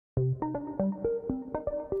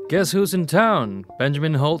Guess who's in town?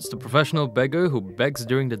 Benjamin Holst, the professional beggar who begs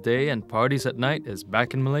during the day and parties at night, is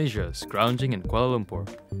back in Malaysia, scrounging in Kuala Lumpur.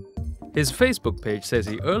 His Facebook page says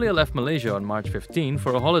he earlier left Malaysia on March 15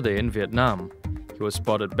 for a holiday in Vietnam. He was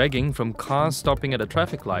spotted begging from cars stopping at a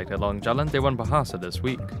traffic light along Jalan Dewan Bahasa this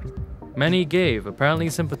week. Many gave, apparently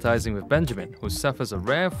sympathizing with Benjamin, who suffers a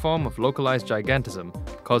rare form of localized gigantism,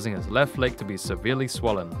 causing his left leg to be severely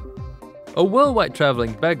swollen. A worldwide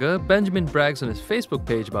traveling beggar, Benjamin brags on his Facebook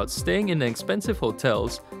page about staying in expensive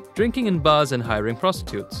hotels, drinking in bars and hiring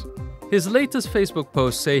prostitutes. His latest Facebook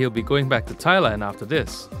posts say he'll be going back to Thailand after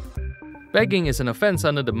this. Begging is an offence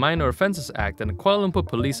under the Minor Offences Act, and the Kuala Lumpur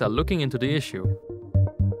police are looking into the issue.